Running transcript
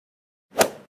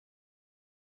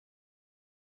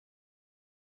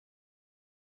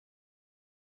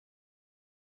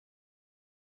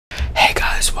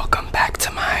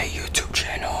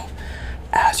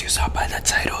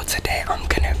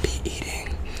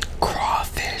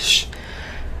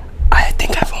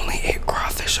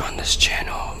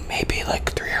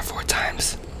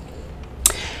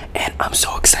I'm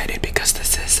so excited because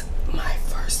this is my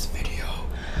first video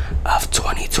of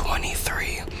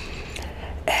 2023,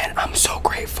 and I'm so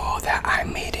grateful that I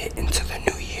made it into the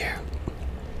new year.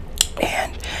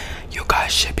 And you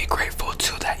guys should be grateful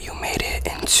too that you made it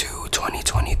into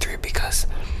 2023, because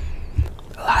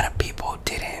a lot of people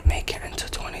didn't make it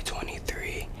into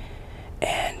 2023,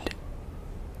 and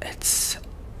it's,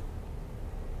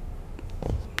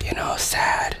 you know,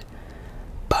 sad.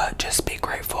 But just be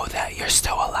grateful that you're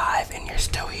still alive and you're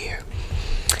still here.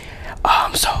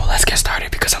 So let's get started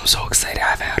because I'm so excited. I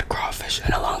haven't had crawfish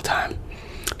in a long time.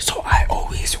 So I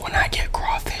always, when I get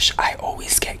crawfish, I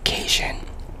always get Cajun.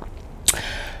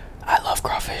 I love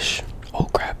crawfish. Oh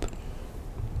crap.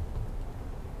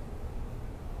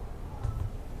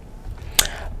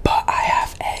 But I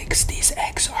have eggs. These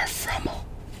eggs are from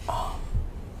home.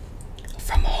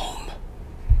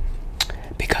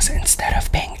 Because instead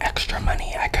of paying extra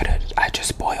money, I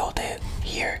just boiled it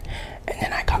here, and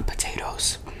then I got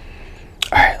potatoes.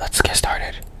 Alright, let's get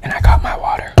started. And I got my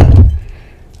water.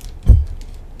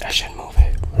 I should move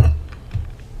it.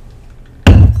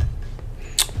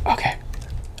 Okay.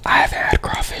 I haven't had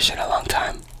crawfish in a long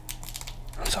time.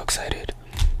 I'm so excited.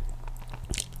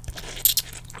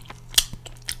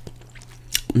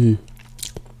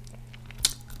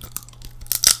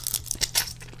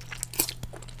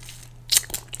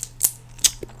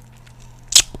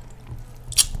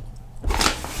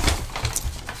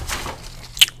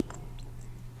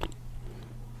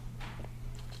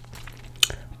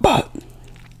 But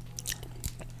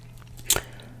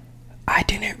I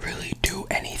didn't really do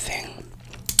anything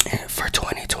for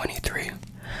 2023.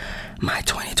 My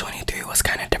 2023 was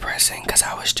kind of depressing because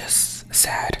I was just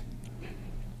sad.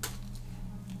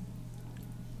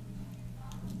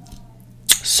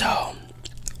 So,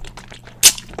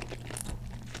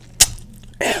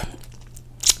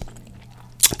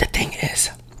 the thing is,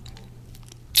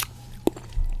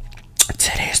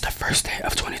 today is the first day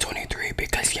of 2023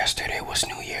 because yesterday was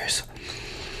New Year's.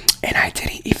 And I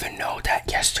didn't even know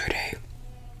that yesterday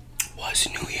was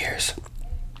New Year's.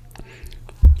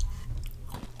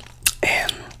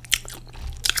 And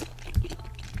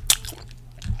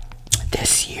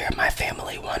this year my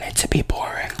family wanted to be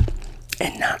boring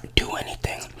and not do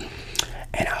anything.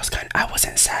 And I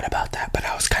wasn't sad about that, but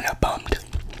I was kind of bummed.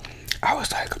 I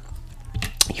was like,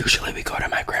 usually we go to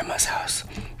my grandma's house,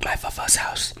 my fafa's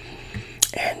house,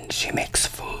 and she makes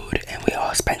food and we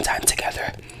all spend time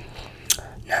together.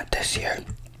 Not this year.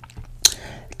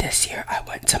 This year I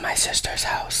went to my sister's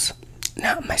house.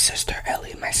 Not my sister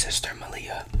Ellie, my sister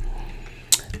Malia.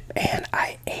 And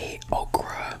I ate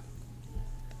okra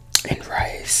and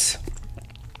rice.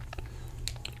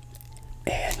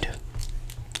 And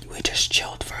we just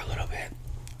chilled for a little bit.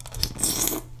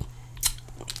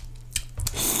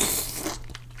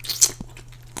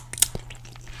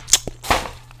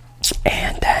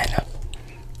 And then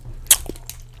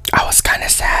I was kind of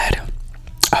sad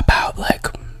about like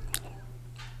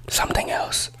something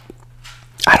else.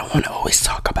 I don't want to always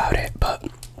talk about it, but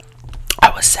I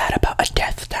was sad about a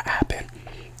death that happened.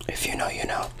 If you know, you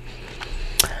know.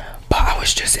 But I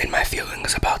was just in my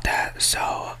feelings about that.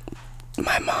 So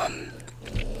my mom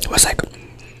was like,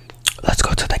 let's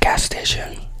go to the gas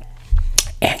station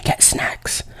and get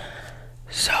snacks.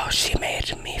 So she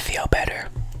made me feel better.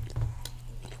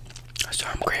 So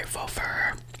I'm grateful for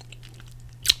her.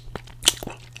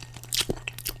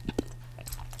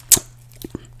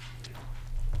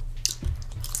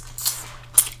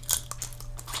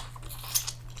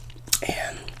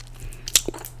 And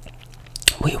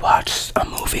we watched a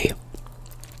movie.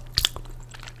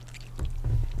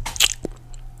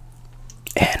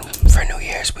 And for New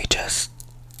Year's, we just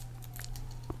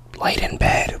laid in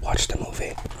bed and watched a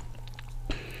movie.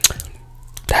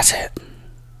 That's it.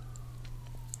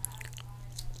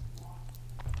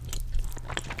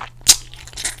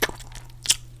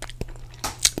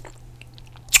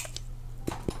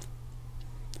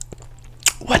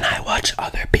 When I watch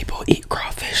other people eat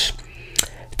crawfish,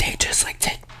 they just like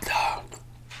take the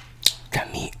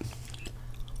meat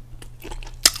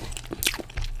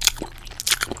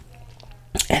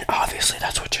and obviously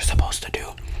that's what you're supposed to do,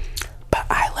 but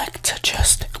I like to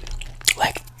just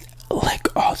like lick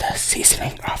all the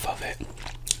seasoning off of it.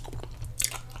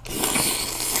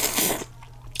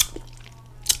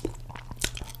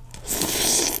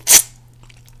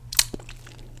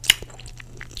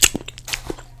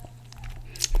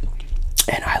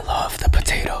 And I love the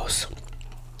potatoes.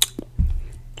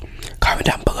 Comment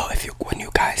down below when you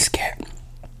guys get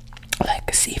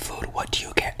like seafood, what do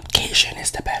you get? Cajun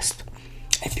is the best.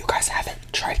 If you guys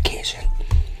haven't tried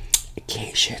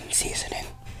Cajun seasoning.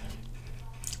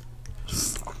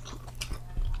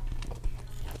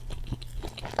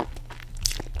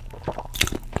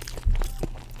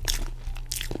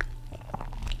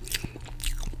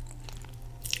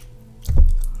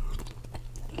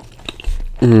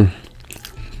 This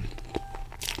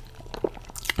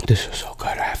is so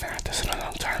good. I haven't had this in a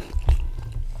long time.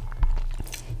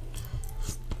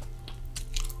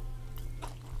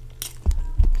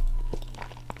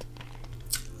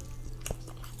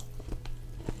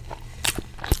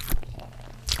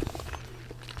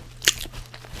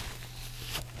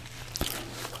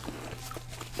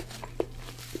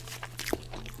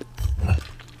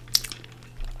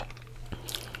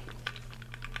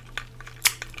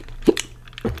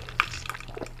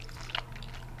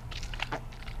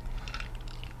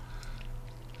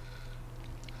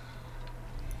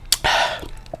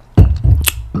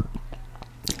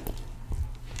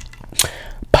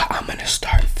 I'm gonna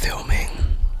start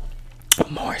filming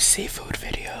more seafood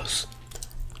videos.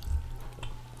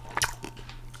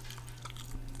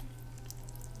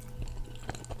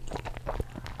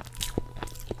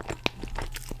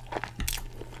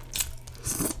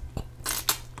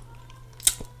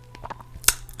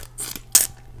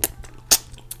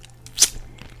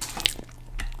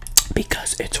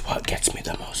 Because it's what gets me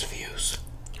the most views.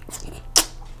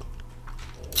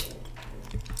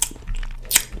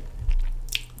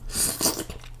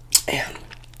 And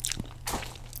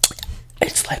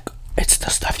it's the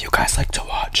stuff you guys like to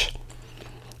watch.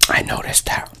 I noticed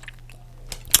that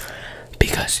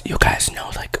because you guys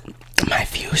know, like, my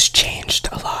views changed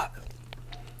a lot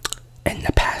in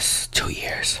the past 2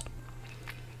 years.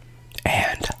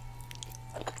 And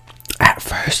at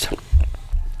first,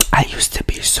 I used to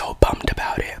be so bummed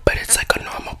about it, but it's like a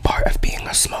normal part of being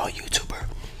a small YouTuber.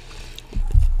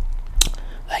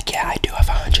 Like, yeah, I do have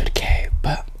 100K,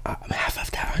 but half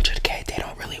of that 100K they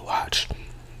don't really watch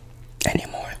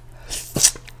anymore.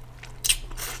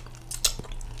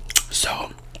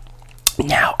 So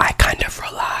now I kind of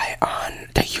rely on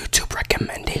the YouTube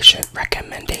recommendation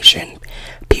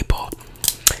people.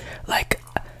 Like,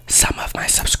 some of my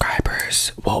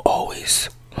subscribers will always,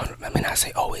 well, let me not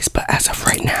say always, but as of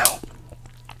right now,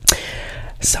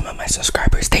 some of my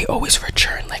subscribers, they always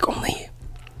return. Like, only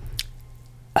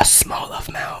a small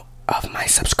amount of my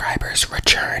subscribers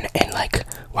return and like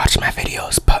watch my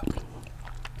videos, but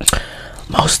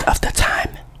most of the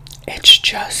time it's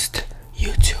just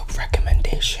YouTube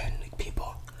recommendation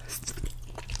people,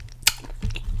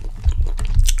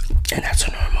 and that's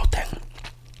a normal thing.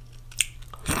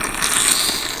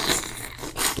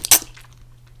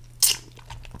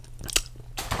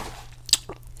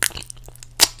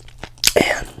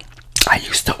 And I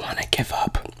used to want to give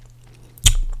up,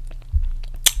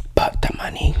 but the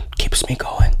money keeps me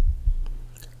going.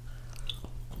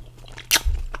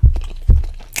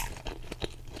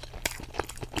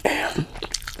 And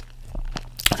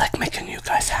I like making you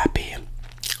guys happy.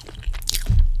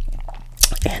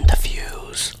 And the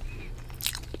views.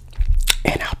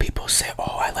 And how people say,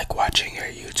 oh, I like watching your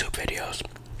YouTube videos.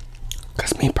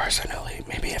 Because me personally,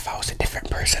 maybe if I was a different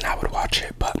person, I would watch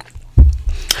it. But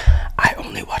I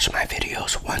only watch my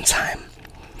videos one time.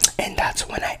 And that's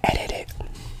when I edit it.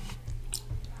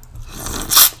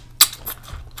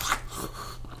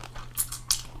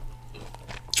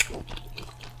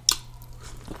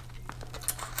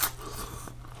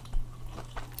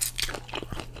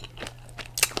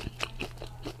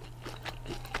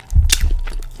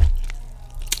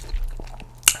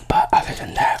 But other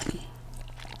than that,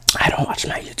 I don't watch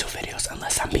my YouTube videos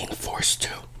unless I'm being forced to.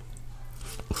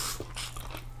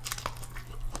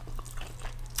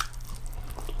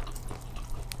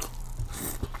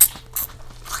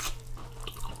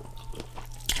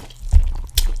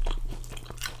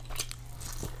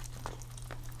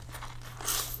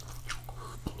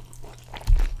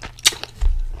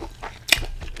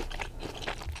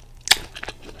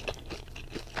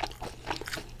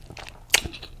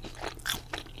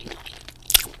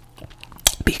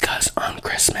 Because on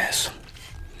Christmas,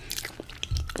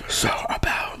 so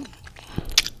about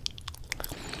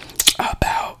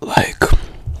like,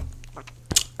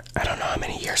 I don't know how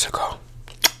many years ago,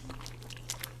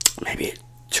 maybe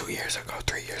 2 years ago,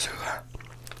 3 years ago,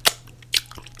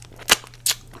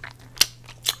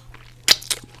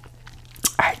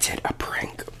 I did a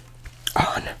prank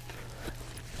on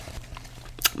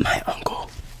my uncle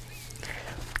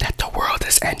that the world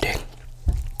is ending,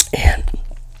 and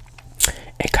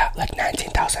it got like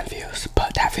 19,000 views,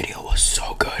 but that video was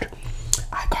so good.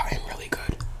 I got him really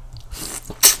good.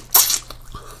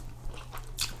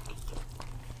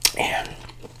 And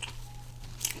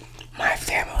my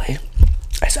family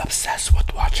is obsessed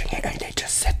with watching it, and they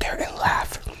just sit there and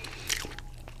laugh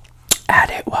at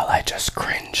it while I just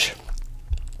cringe.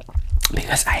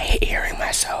 Because I hate hearing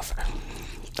myself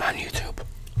on YouTube.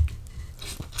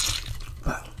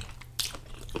 But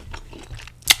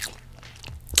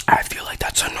I feel like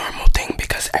that's a normal thing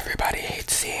because everybody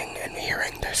hates seeing and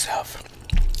hearing themselves.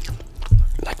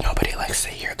 Like nobody likes to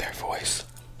hear their voice.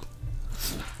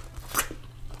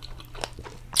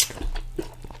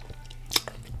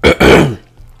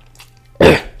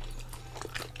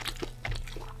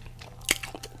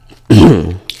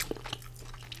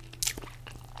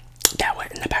 That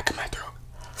went in the back of my throat.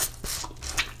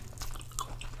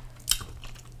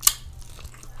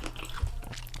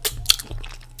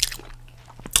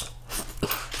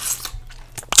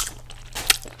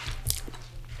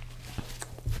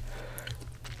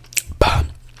 But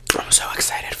I'm so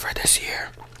excited for this year.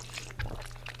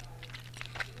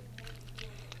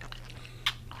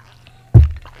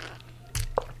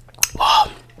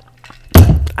 Well,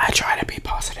 I try to be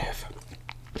positive.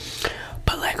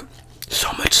 But like,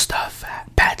 so much stuff,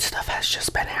 bad stuff has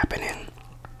just been happening.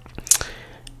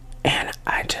 And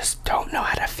I just don't know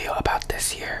how to feel about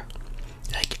this year.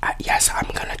 Like, yes, I'm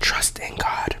gonna trust in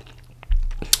God.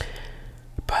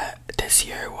 But this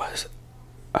year was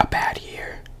a bad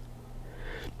year.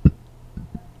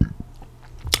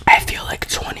 I feel like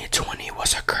 2020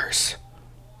 was a curse.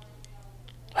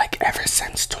 Like, ever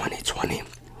since 2020.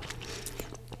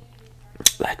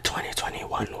 Like,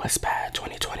 2021 was bad.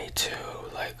 2022,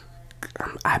 like,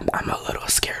 I'm a little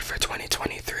scared for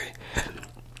 2023.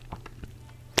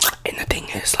 And the thing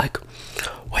is, like,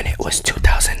 when it was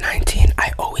 2019,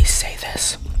 I always say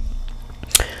this.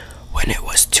 When it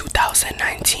was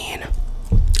 2019,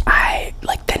 I,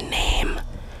 like, the name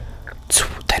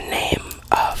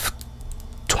of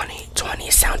 2020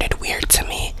 sounded weird to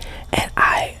me. And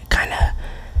I kind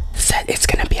of said it's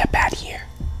gonna be a bad year.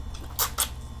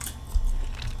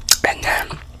 And then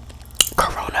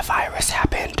coronavirus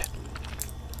happened.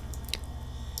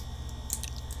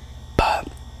 But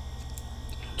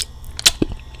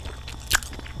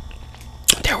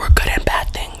there were good and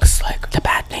bad things. Like, the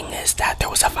bad thing is that there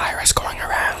was a virus going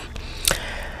around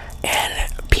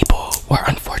and people were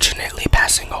unfortunately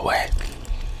passing away.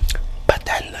 But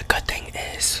then the good thing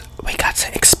is we got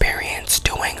to experience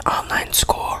doing online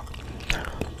school.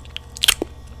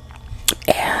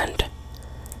 And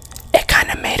it kind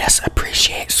of made us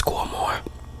appreciate school more,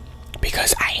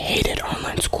 because I hated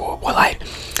online school.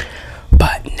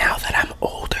 But now that I'm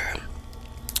older,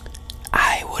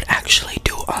 I would actually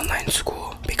do online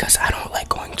school because I don't like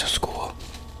going to school.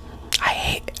 I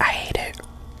hate it.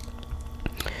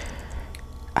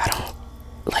 I don't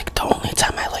like, the only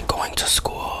time I like going to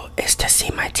school is to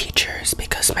see my teachers,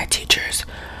 because my teachers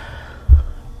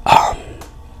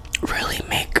really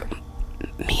make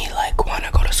me like want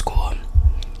to go to school.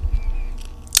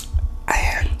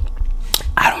 And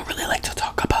I don't really like to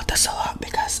talk about this a lot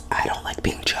because I don't like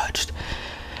being judged.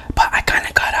 But I kind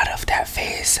of got out of that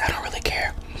phase. I don't really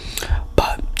care.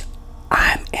 But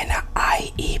I'm in an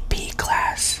IEP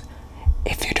class.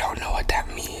 If you don't know what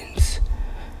that means,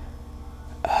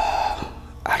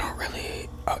 I don't really.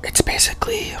 It's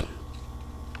basically.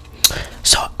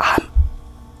 So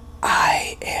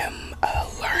I am a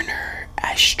learner.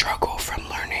 I struggle from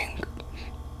learning.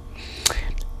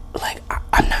 Like,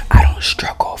 I don't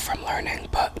struggle from learning,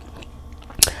 but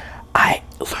I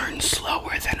learn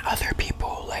slower than other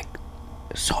people. Like,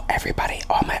 so everybody,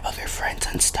 all my other friends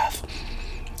and stuff,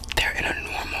 they're in a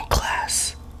normal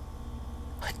class.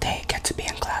 Like, they get to be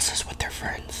in classes with their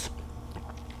friends.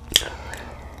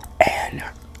 And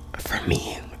for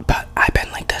me, but I've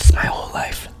been like this my whole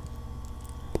life.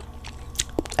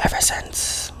 Ever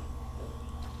since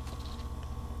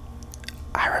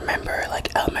I remember,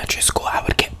 like, elementary school, I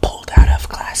would get pulled out of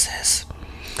classes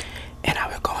and I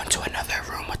would go into another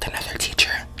room with another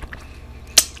teacher.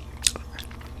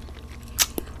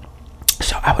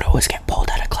 So I would always get pulled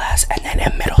out of class. And then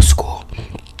in middle school,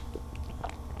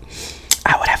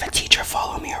 I would have a teacher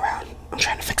follow me around. I'm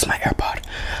trying to fix my AirPod.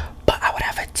 But I would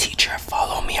have a teacher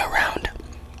follow me around,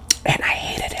 and I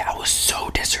hated it. I was so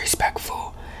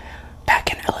disrespectful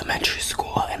back in elementary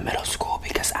school and middle school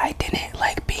because I didn't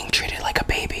like being treated like a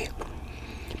baby.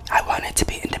 I wanted to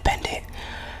be independent.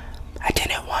 I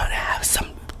didn't want to have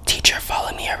some teacher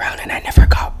follow me around, and I never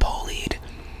got bullied.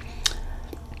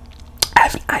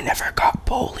 I never got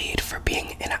bullied for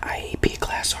being in an IEP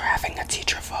class or having a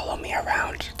teacher follow me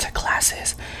around to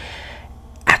classes.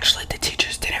 Actually, the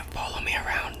teachers didn't follow me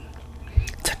around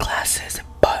to classes,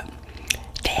 but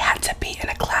they had to be in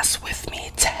a class with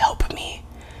me to help me,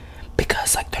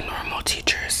 because like the normal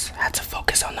teachers had to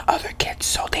focus on the other kids,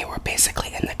 so they were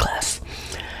basically in the class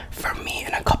for me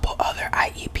and a couple other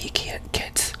IEP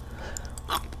kids.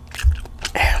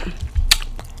 And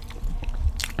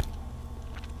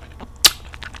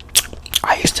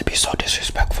I used to be so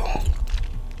disrespectful,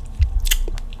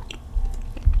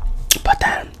 but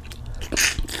then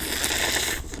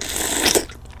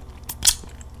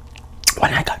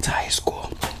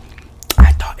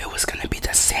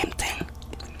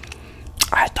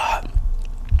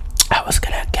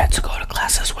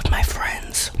classes with my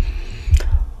friends,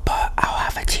 but I'll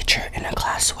have a teacher in a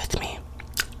class with me.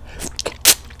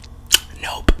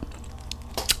 Nope.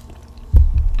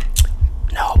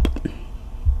 Nope.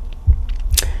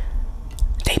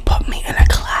 They put me in a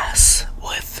class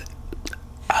with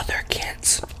other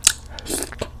kids.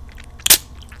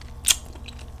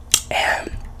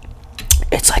 And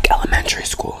it's like elementary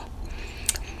school.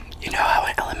 You know how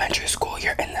in elementary school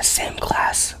you're in the same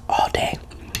class all day?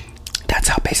 That's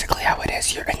how basically how it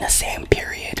is. You're in the same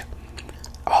period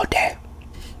all day.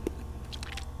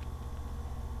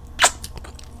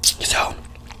 So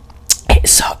it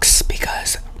sucks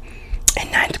because in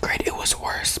 9th grade it was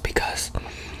worse, because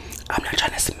I'm not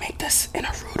trying to make this in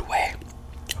a rude way,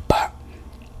 but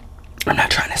I'm not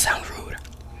trying to sound rude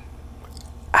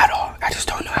at all. I just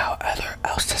don't know how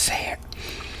else to say it.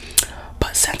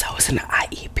 But since I was in an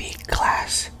IEP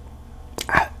class,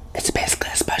 it's basically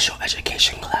a special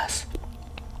education class.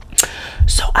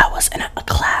 So I was in a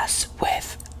class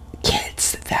with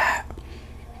kids that,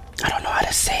 I don't know how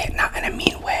to say it, not in a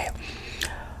mean way,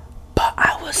 but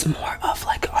I was more of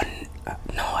like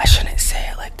no, I shouldn't say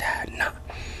it like that. Not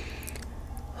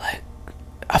like,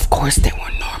 of course they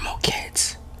were normal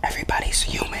kids. Everybody's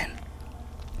human.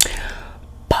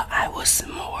 But I was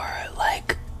more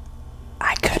like,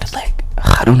 I could like,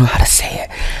 I don't know how to say it.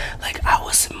 Like I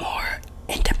was more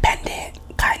independent,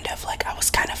 kind of like I was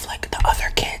kind of like the other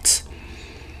kids.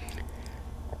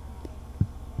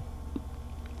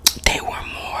 They were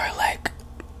more like,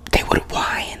 they would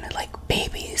whine like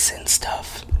babies and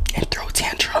stuff and throw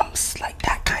tantrums, like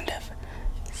that kind of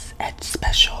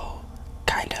special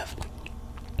kind of.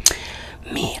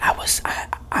 Me, I'm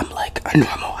like a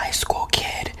normal high school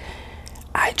kid.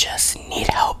 I just need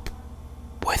help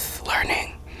with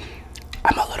learning.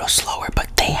 I'm a little slower,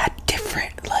 but they had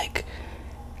different, like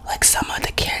some of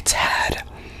the kids had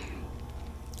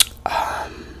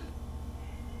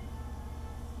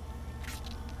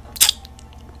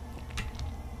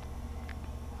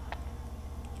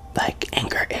like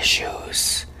anger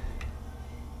issues.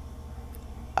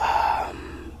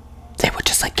 They would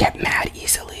just like get mad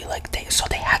easily, like so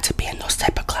they had to be in those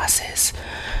type of classes.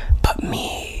 But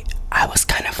me, I was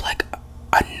kind of like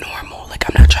a normal, like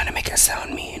I'm not trying to make it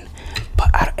sound mean,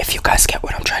 but if you guys get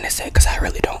what I'm trying to say, because I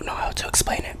really don't know how to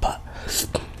explain it, but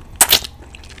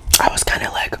I was kind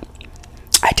of like,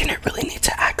 I didn't really need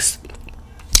to ask,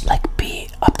 like be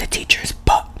up to teachers,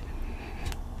 but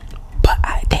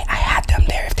I had them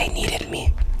there if they needed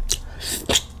me.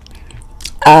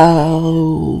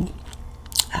 Oh,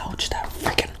 ouch, that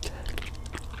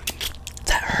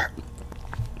hurt.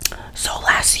 So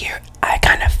last year I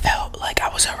kind of felt like I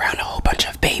was around a whole bunch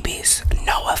of babies.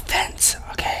 No offense,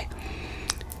 okay?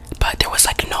 But there was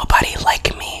like nobody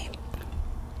like me.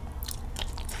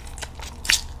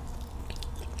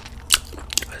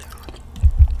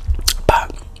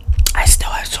 But I still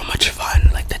had so much fun.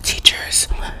 Like the teachers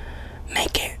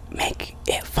make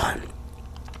it fun.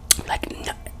 Like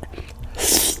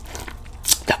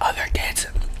the other kids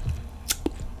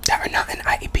that are not in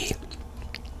IEP,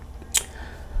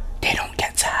 they don't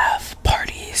get to have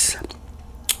parties.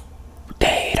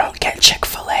 They don't get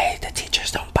Chick-fil-A. The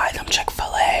teachers don't buy them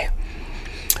Chick-fil-A.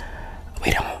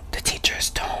 The teachers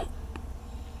don't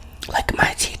like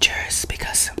my teachers,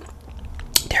 because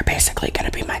they're basically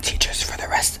gonna be my teachers for the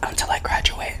rest until I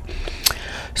graduate.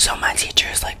 So my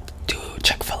teachers like do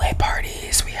Chick-fil-A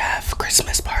parties. We have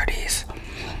Christmas parties.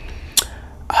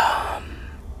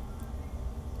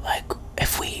 Like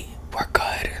if we were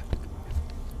good,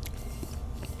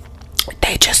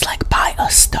 they just like buy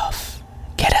us stuff,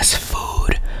 get us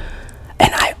food,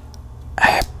 and I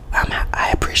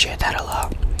appreciate that a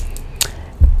lot.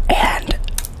 And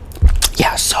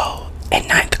yeah, so in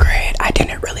 9th grade I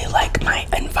didn't really like my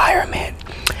environment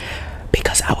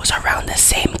because I was around the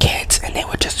same kids and they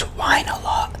would just whine a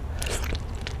lot.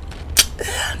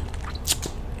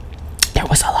 There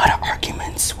was a lot of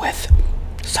arguments with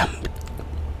some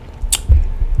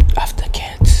of the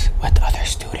kids, with other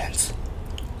students.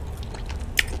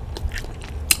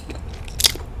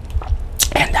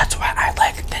 And that's why I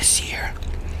like this year,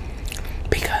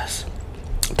 because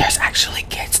there's actually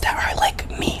kids that are like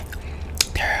me.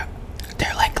 They're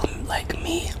like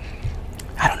me.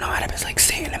 I don't know how to like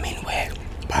say it in a mean way,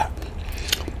 but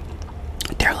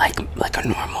they're like a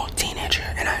normal teenager.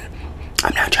 And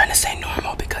I'm not trying to say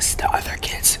normal because the other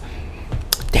kids,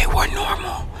 they were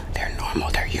normal. They're normal,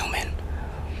 they're human.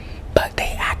 But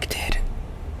they acted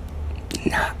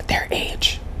not their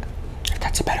age.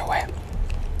 That's a better way.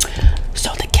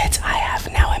 So the kids I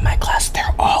have now in my class,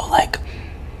 they're all like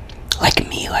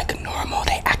me, like normal.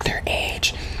 They act their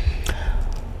age.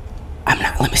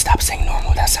 Let me stop saying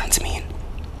normal, that sounds mean.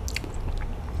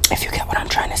 if you get what I'm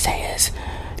trying to say, is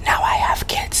now I have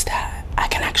kids that I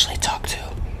can actually talk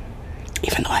to,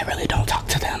 even though I really don't talk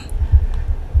to them.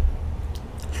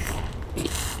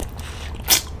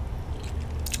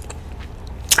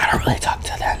 I don't really talk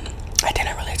to them. I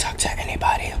didn't really talk to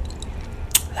anybody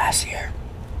last year.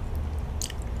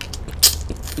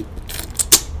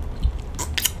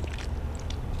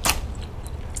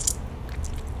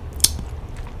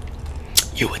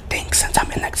 You would think since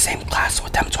I'm in the same class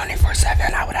with them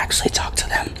 24/7, I would actually talk to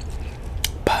them.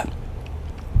 But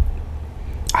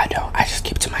I don't. I just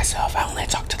keep to myself. I only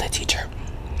talk to the teacher.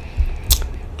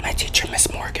 My teacher,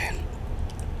 Miss Morgan.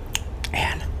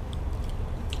 And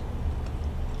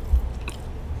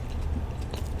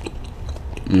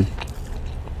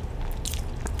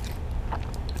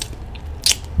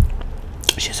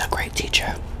she's a great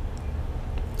teacher.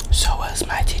 So was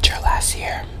my teacher last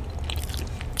year.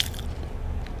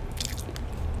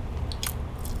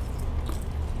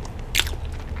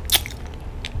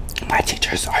 My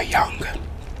teachers are young.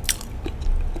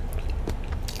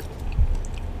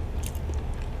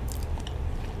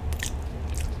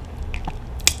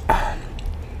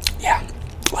 Yeah,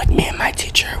 like me and my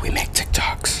teacher, we make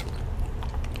TikToks.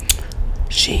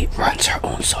 She runs her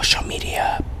own social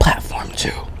media platform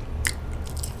too.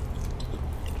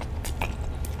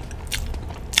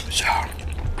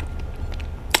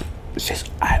 So,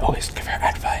 I always give her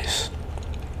advice.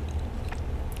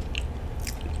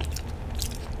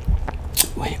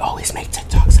 We always make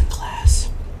TikToks in class.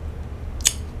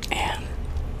 And,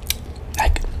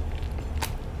 like,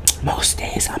 most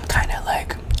days I'm kind of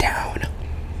like down.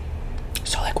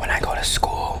 So, like, when I go to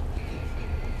school,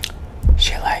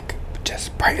 she, like,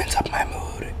 just brightens up my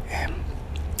mood. And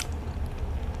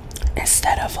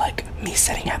instead of, like, me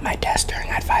sitting at my desk during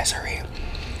advisory,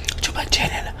 she'll be like,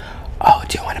 Jaden, oh,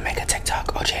 do you want to make a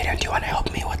TikTok? Oh, Jaden, do you want to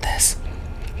help me with this?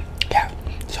 Yeah,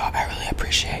 so I really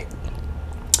appreciate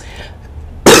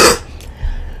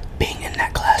being in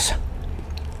that class.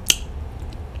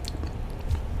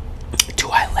 Do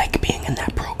I like being in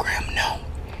that program? No.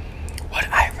 Would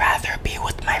I rather be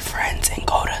with my friends and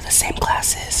go to the same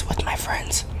classes with my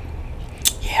friends?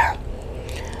 Yeah.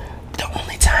 The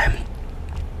only time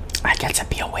I get to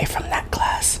be away from that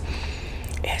class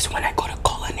is when I go to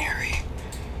culinary.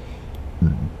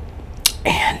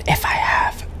 And if I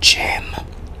have gym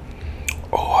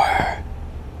or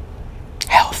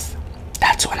health,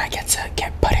 that's when I get to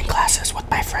get put in classes with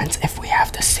my friends if we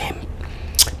have the same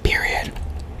period.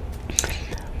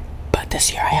 But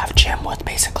this year I have gym with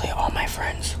basically all my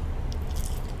friends.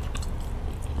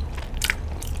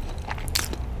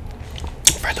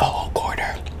 For the whole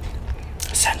quarter,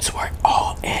 since we're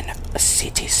all in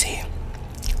CTC.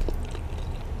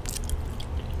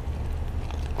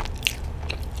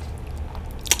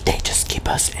 They just keep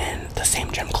us in the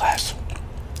same gym class.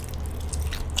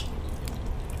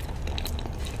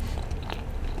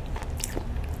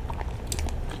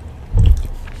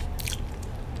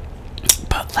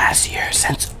 But last year,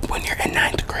 since when you're in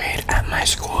 9th grade at my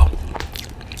school,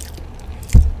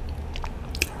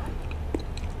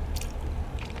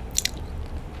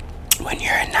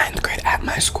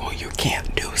 you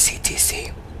can't do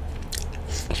CTC.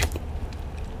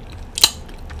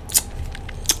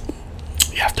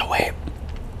 You have to wait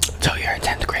till you're in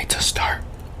 10th grade to start.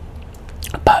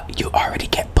 But you already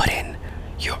get put in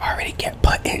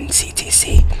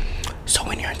CTC. So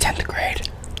when you're in 10th grade,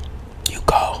 you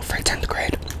go for 10th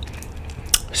grade.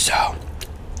 So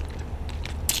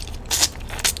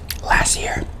last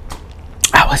year,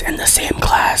 I was in the same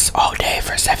class all day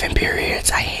for 7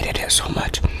 periods. I hated it so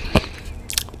much.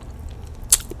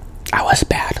 I was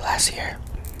bad last year.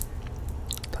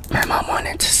 My mom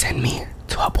wanted to send me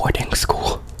to a boarding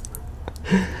school.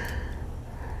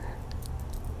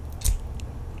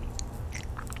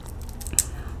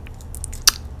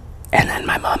 And then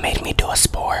my mom made me do a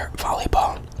sport,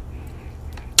 volleyball.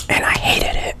 And I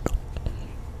hated it.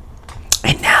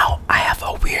 And now I have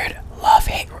a weird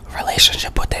love-hate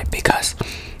relationship with it because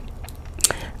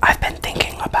I've been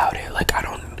thinking about it. Like,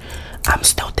 I'm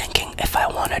still thinking if I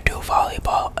want to do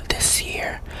volleyball this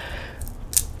year.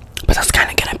 But that's kind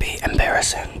of gonna be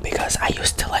embarrassing because I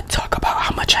used to like talk about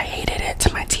how much I hated it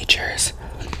to my teachers.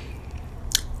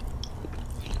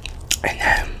 And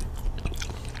then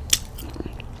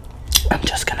I'm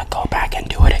just gonna go back and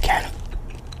do it again.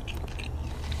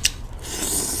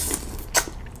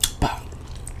 But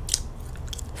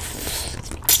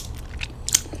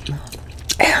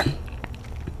and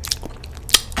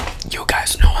you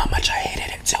guys know how much I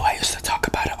hated it too. I used to talk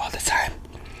about it all the time.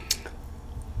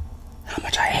 How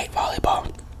much I hate volleyball.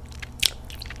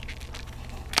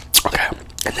 Okay,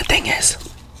 and the thing is,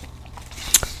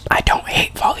 I don't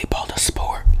hate volleyball.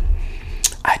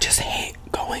 hate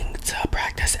going to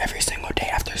practice every single day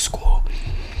after school,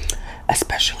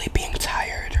 especially being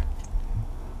tired.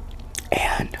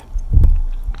 And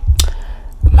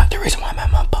the reason why my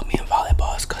mom put me in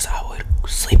volleyball is because I would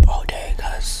sleep all day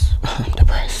because I'm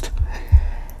depressed.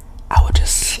 I would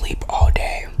just sleep all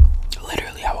day.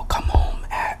 Literally, I would come home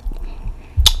at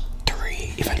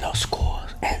 3, even though school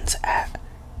ends at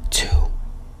 2.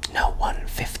 No,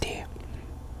 1:50.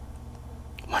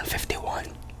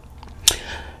 1:51.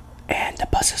 And the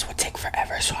buses would take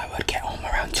forever, so I would get home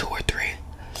around 2 or 3.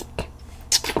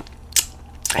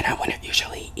 And I wouldn't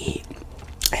usually eat.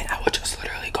 And I would just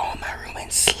literally go in my room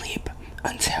and sleep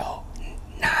until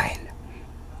 9.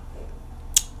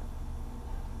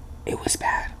 It was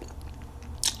bad.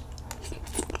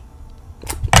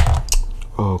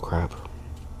 Oh crap.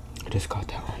 I just got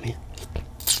that on me.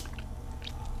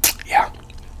 Yeah.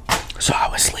 So I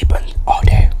was sleeping all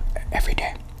day, every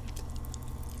day.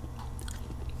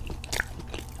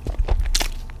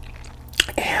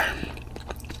 And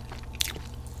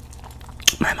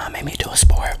my mom made me do a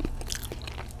sport.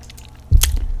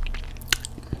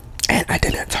 And I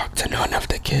didn't talk to none of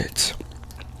the kids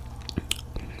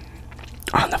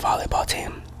on the volleyball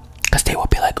team, because they would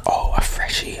be like, oh, a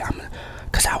freshie.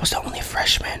 Because I was the only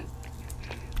freshman,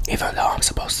 even though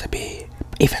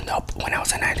when I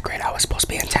was in 9th grade I was supposed to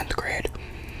be in 10th grade.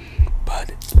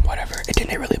 But whatever, it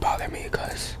didn't really bother me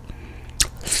because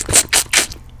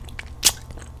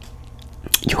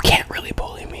you can't really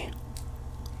bully me.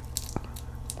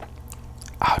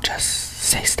 I'll just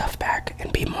say stuff back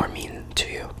and be more mean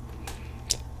to you.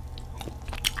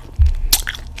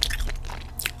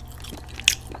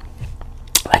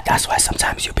 Like, that's why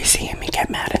sometimes you'll be seeing me get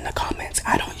mad in the comments.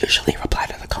 I don't usually reply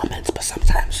to the comments, but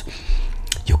sometimes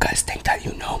you guys think that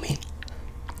you know me.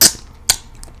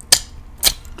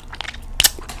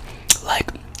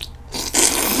 Like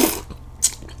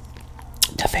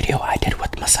the video I did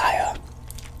with Messiah,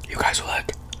 you guys were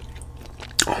like,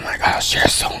 oh my gosh, you're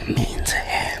so mean to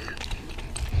him.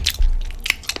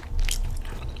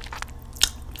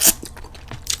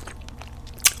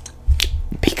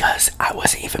 Because I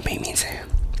wasn't even being mean to him.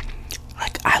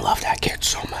 Like, I love that kid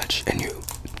so much, and you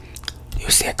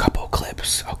see a couple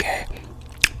clips, okay?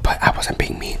 But I wasn't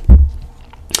being mean.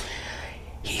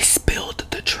 He spilled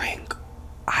the drink.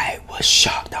 I was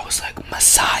shocked. I was like,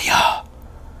 Messiah.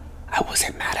 I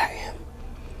wasn't mad at him,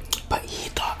 but he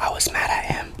thought I was mad at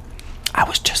him. I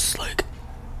was just like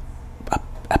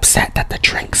upset that the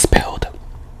drink spilled.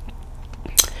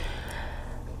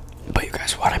 But you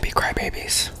guys want to be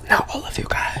crybabies. Not all of you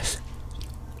guys,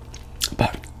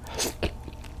 but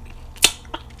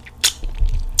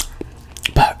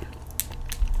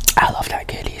I love that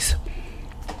kid.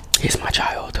 He's my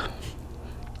child,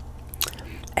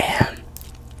 and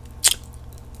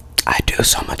I do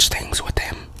so much things with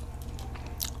him.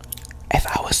 If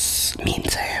I was mean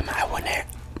to him, I wouldn't.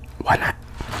 Why not?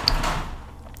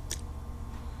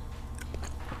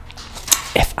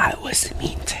 If I was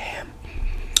mean to him,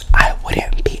 I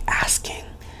wouldn't be asking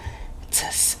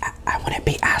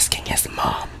his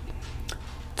mom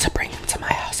to bring him to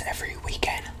my house every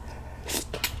weekend.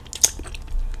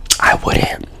 I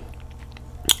wouldn't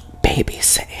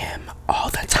babysit him all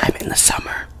the time in the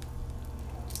summer.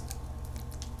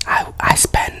 I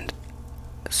spend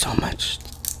so much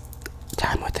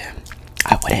time with him.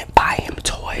 I wouldn't buy him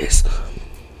toys.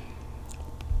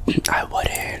 I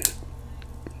wouldn't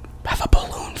have a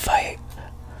balloon fight,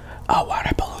 a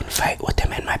water balloon fight with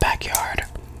him in my backyard.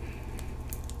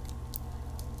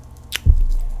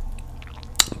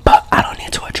 But I don't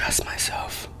need to address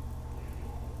myself.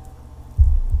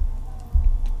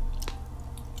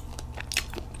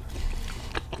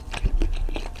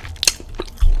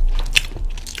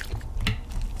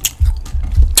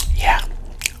 Yeah,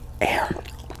 and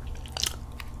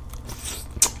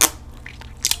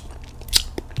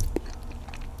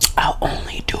I'll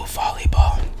only do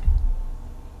volleyball.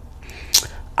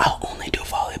 I'll only do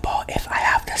volleyball if I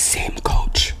have the same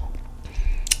coach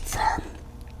from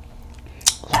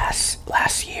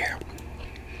last year.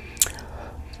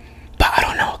 But I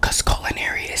don't know, because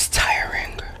culinary is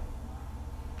tiring.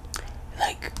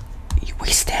 Like, we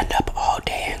stand up all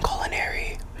day in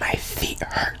culinary. My feet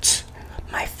hurts.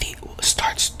 My feet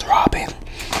starts throbbing.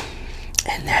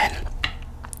 And then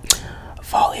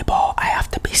volleyball, I have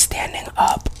to be standing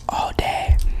up all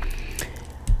day.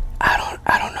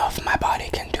 I don't know if my body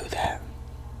can do that.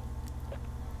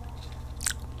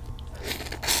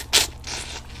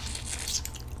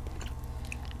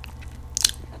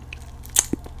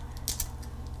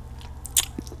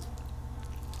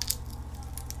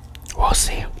 We'll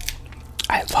see.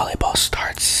 Volleyball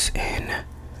starts in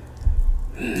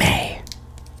May.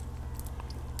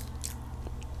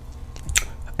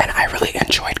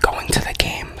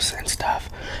 house and stuff,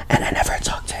 and I never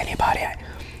talked to anybody.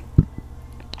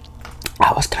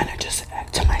 I was kind of just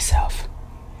to myself.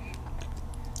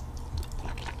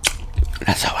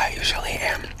 That's how I usually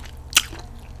am.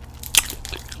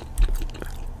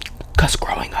 Because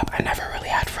growing up, I never really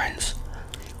had friends.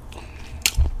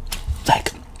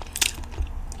 Like,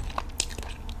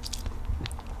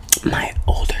 my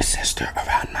older sister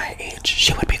around my age,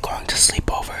 she would be going to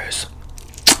sleepovers.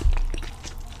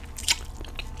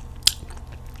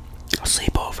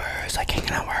 Like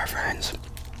hanging out with her friends.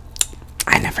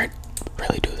 I never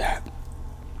really do that.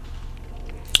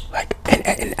 Like,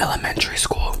 in elementary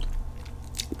school,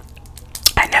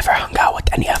 I never hung out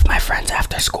with any of my friends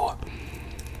after school.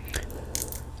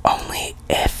 Only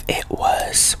if it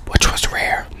was, which was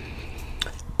rare,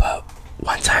 but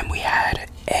one time we had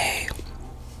a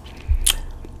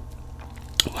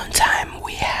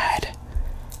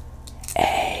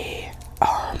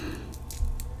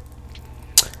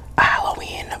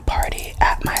Halloween party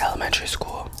at my elementary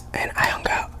school, and I hung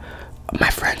out. My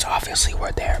friends obviously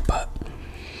were there, but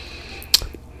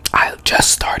I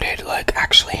just started like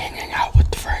actually hanging out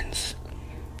with friends.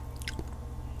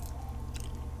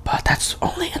 But that's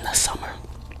only in the summer.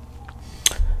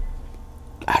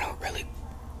 I don't really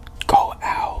go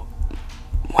out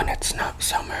when it's not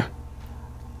summer.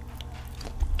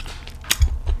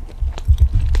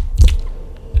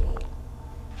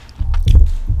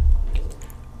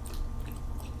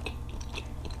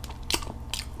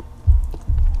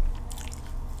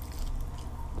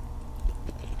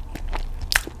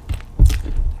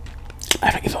 I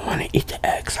don't even want to eat the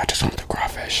eggs, I just want the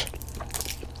crawfish.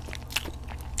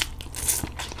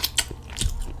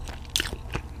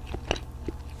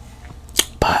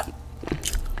 But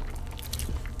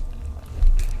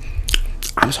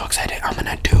I'm so excited. I'm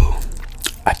gonna do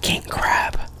a king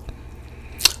crab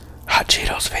hot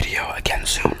Cheetos video again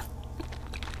soon.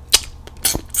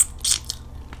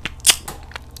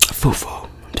 Fufu.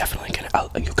 I'm definitely gonna.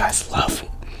 You guys love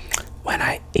when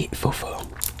I eat fufu.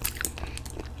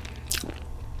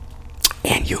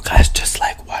 And you guys just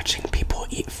like watching people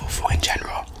eat fufu in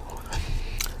general.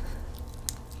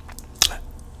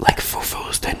 Like, fufu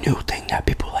is the new thing that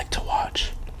people like to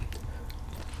watch.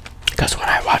 Because when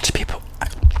I watch people,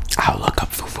 I'll look up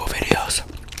fufu videos,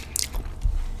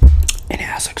 and it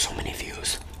has like so many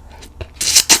views.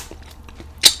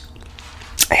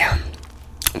 And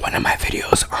one of my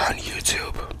videos on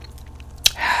YouTube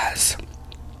has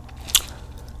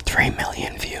 3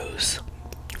 million views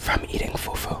from eating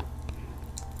fufu.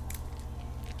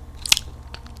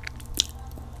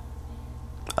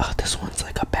 Oh, this one's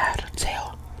like a bad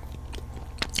tail.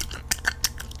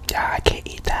 Yeah, I can't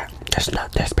eat that.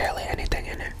 There's barely anything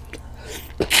in it.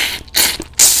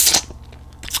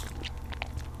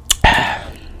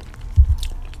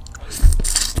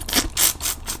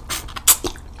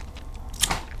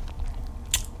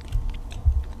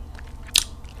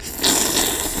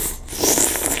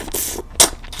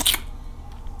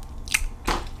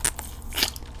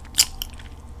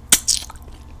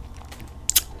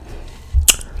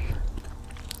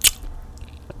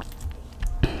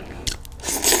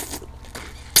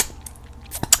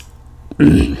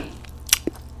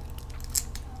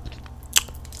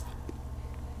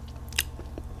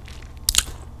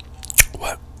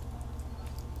 What?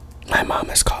 My mom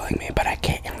is calling me, but I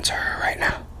can't answer her right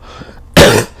now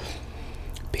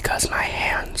because my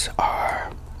hands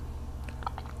are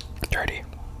dirty.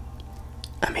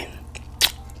 I mean,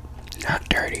 not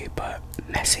dirty, but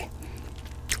messy.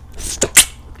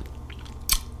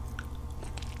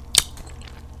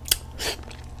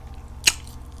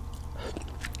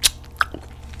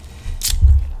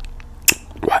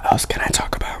 What else can I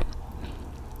talk about?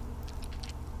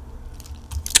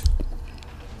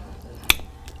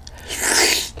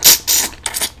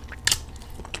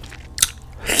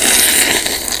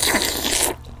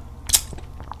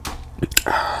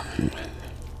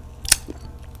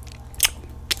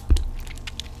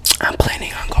 I'm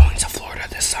planning on going to Florida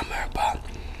this summer, but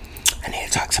I need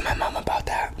to talk to my mom about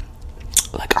that.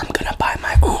 Like, I'm gonna buy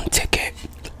my own ticket.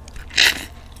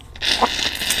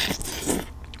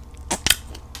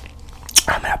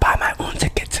 I'm gonna buy my own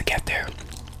ticket to get there,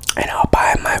 and I'll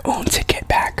buy my own ticket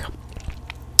back.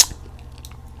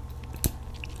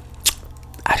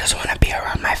 I just want to be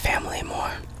around my family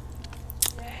more.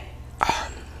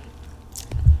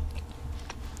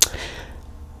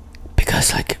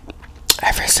 Because, like,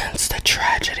 ever since the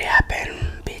tragedy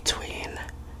happened between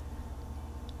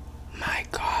my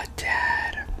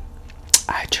goddad,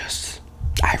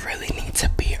 I really need to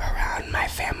be around my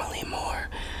family more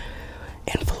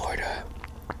in Florida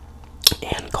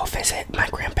and go visit my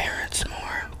grandparents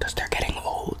more because they're getting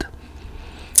old.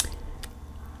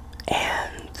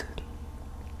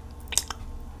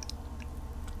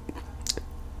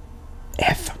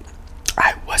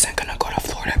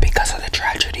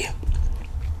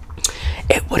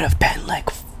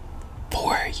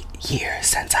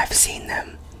 seen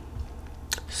them.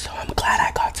 So I'm glad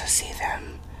I got to see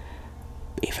them,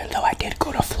 even though I did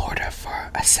go to Florida for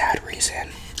a sad reason.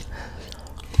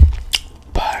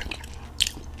 But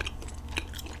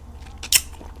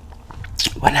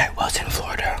when I was in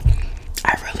Florida,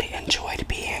 I really enjoyed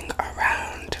being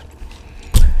around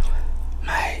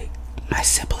my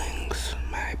siblings,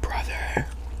 my brother,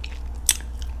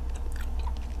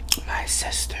 my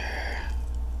sister,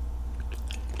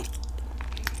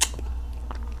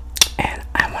 and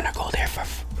I want to go there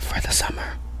for the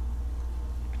summer.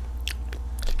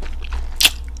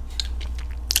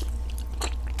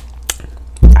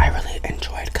 I really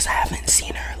enjoyed, because I haven't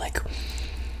seen her, like,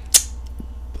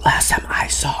 last time I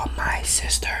saw my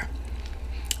sister,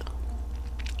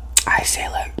 I say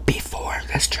like before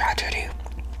this tragedy,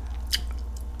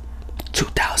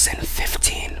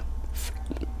 2015,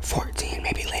 14,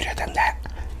 maybe later than that.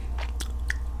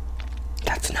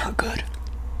 That's not good.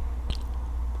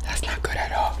 That's not good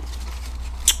at all.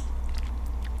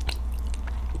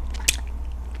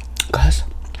 Because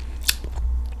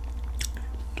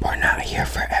we're not here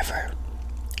forever.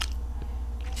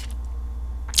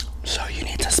 So you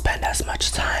need to spend as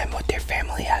much time with your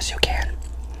family as you can.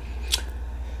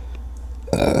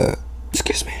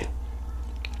 Excuse me.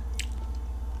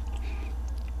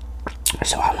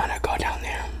 So I want to go down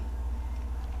there.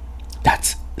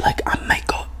 That's like,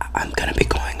 I'm gonna be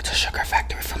going to Sugar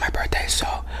Factory for my birthday, so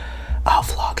I'll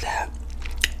vlog that.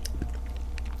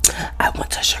 I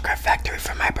went to Sugar Factory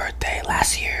for my birthday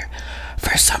last year.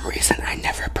 For some reason, I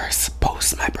never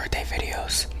post my birthday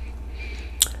videos.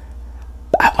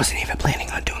 I wasn't even planning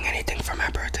on doing anything for my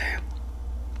birthday,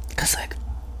 because like,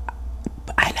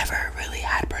 I never really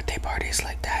had birthday parties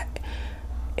like that.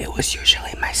 It was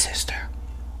usually my sister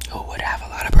who would have a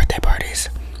lot of birthday parties,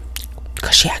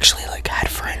 because she actually like had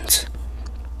friends.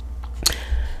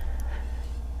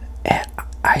 And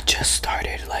I just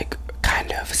started like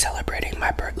kind of celebrating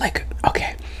my birthday. Like,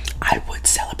 okay, I would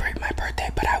celebrate my birthday,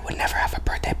 but I would never have a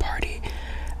birthday party.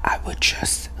 I would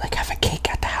just like have a cake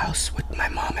at the house with my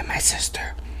mom and my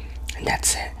sister, and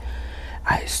that's it.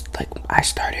 I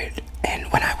started,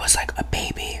 and when I was like a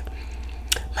baby,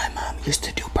 my mom used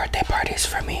to do birthday parties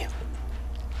for me.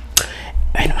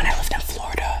 And when I lived in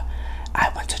Florida,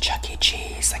 I went to Chuck E.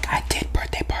 Cheese. Like, I did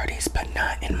birthday parties, but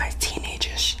not in my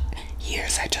teenage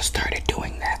years. I just started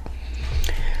doing that.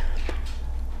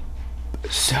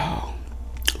 So,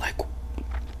 like,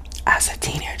 as a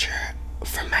teenager,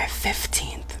 for my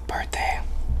 15th birthday,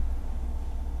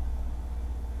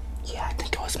 yeah, I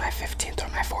think it was my 15th or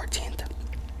my 14th,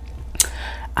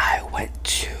 I went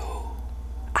to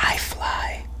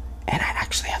iFly, and I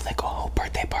actually had like a whole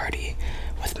birthday party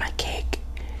with my cake,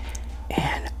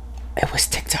 and it was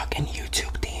TikTok and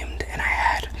YouTube themed, and I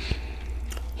had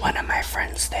one of my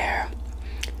friends there,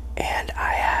 and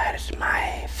I had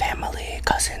my family,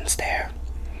 cousins there.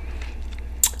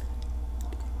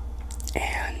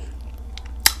 And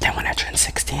then when I turned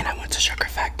 16, I went to Sugar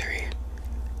Factory.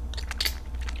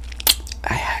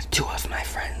 I had 2 of my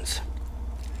friends.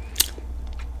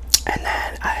 And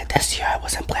then this year I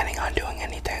wasn't planning on doing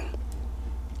anything.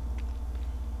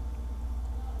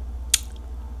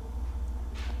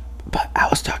 But I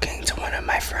was talking to one of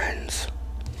my friends,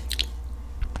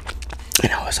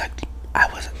 and I was like,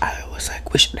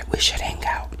 we should hang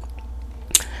out.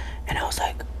 And I was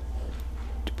like,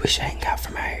 we should hang out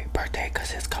for my birthday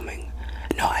because it's coming.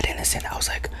 No, I didn't say that. I was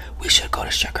like, we should go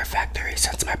to Sugar Factory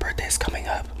since my birthday is coming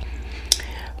up.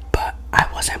 But I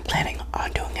wasn't planning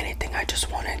on doing anything. I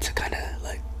just wanted to kind of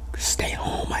like stay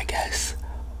home, I guess.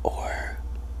 Or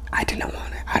I didn't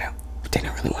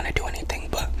really want to do anything.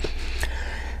 But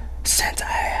since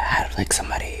I had like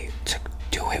somebody to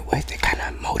do it with, it kind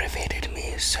of motivated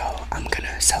me. So I'm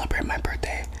gonna celebrate my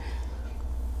birthday,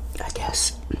 I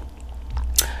guess.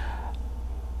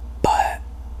 But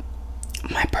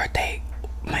my birthday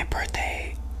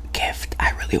gift,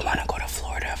 I really want to go to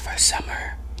Florida for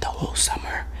summer, the whole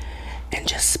summer, and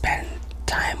just spend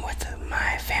time with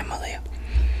my family.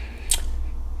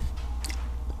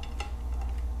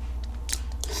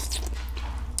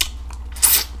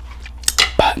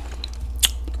 But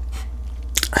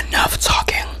enough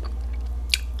talking.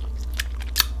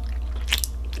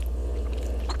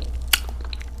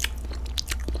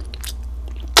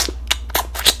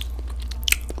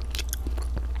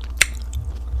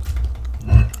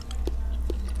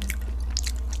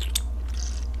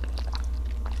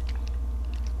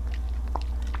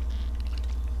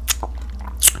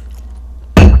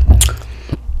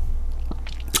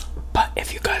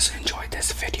 If you guys enjoyed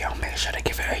this video, make sure to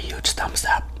give it a huge thumbs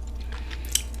up.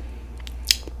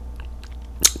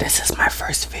 This is my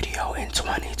first video in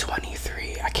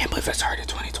 2023. I can't believe I started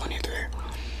 2023.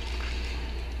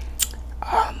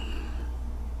 I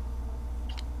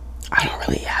don't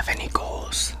really have any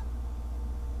goals.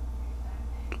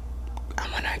 I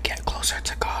want to get closer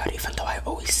to God, even though I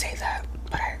always say that,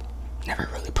 but I never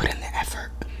really put in the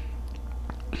effort.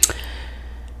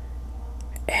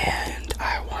 And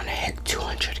I want to hit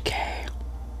 200K.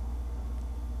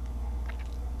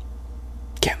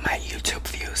 Get my YouTube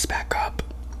views back up.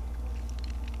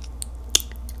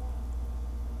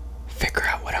 Figure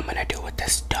out what I'm gonna do with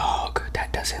this dog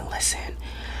that doesn't listen.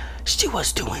 She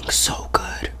was doing so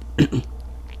good.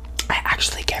 I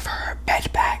actually gave her her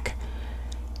bed back.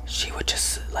 She would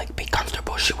just like be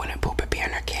comfortable. She wouldn't poop and be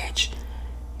in her cage.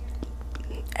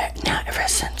 Now ever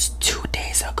since 2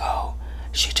 days ago,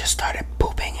 she just started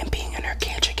pooping and being in her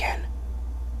cage again.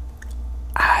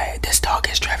 This dog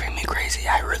is driving me crazy.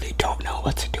 I really don't know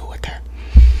what to do with her.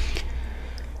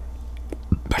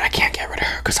 But I can't get rid of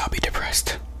her because I'll be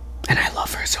depressed. And I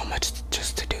love her so much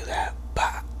just to do that.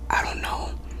 But I don't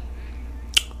know.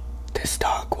 This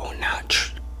dog will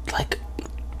not,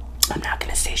 I'm not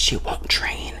gonna say she won't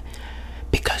train,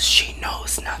 because she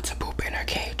knows not to poop in her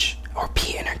cage or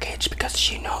pee in her cage, because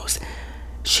she knows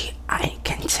I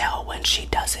can tell when she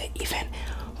does it, even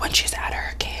when she's out of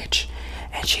her cage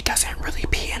and she doesn't really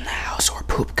pee in the house or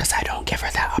poop, because I don't give her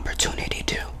that opportunity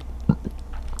to.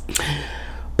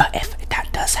 But if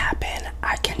that does happen,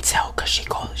 I can tell because she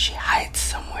hides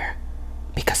somewhere,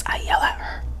 because I yell at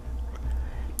her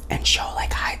and she'll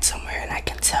like hide somewhere, and I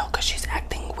can tell because she's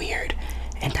acting weird,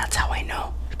 and that's how I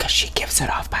know, because she gives it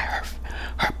off by her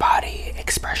body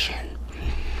expression.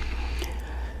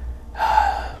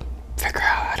 Figure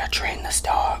out how to train this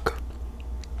dog,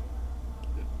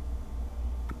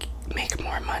 make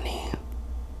more money,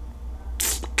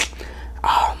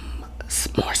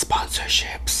 more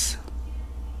sponsorships,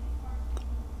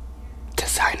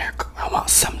 I want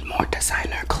some more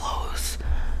designer clothes.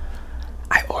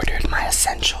 I ordered my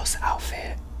essentials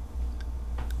outfit,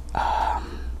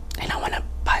 and I want to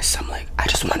buy some, I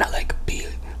just want to be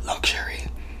luxury,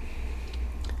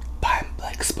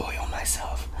 spoil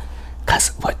myself, because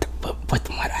what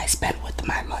I spend with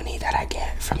my money that I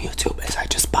get from YouTube is I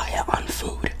just buy it on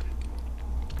food.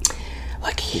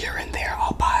 Here and there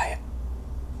I'll buy,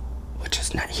 which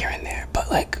is not here and there, but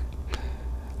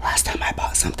last time I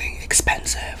bought something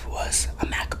expensive was a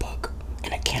MacBook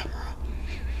and a camera,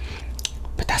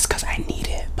 but that's because I need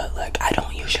it. But I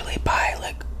don't usually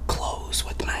buy clothes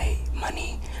with my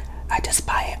money. I just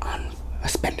I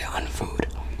spend it on food.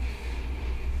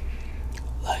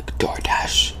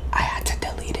 DoorDash, I had to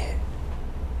delete it.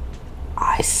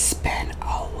 I spent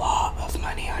a lot of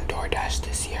money on DoorDash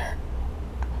this year.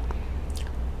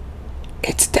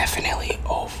 It's definitely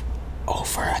over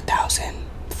 1,000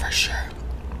 for sure.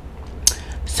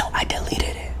 So I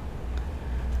deleted it.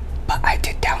 But I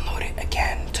did download it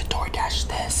again to DoorDash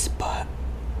this, but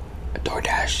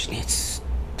DoorDash needs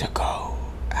to go.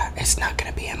 It's not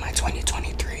gonna be in my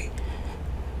 2023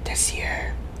 this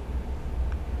year.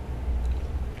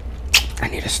 I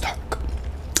need to start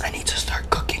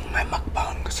cooking my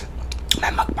mukbang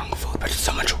food, but it's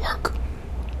so much work.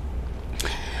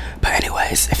 But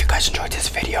anyways, if you guys enjoyed this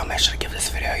video, make sure to give this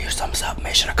video your thumbs up.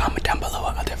 Make sure to comment down below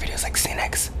what other videos like see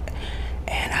next.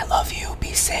 And I love you.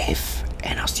 Be safe,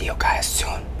 and I'll see you guys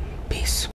soon. Peace.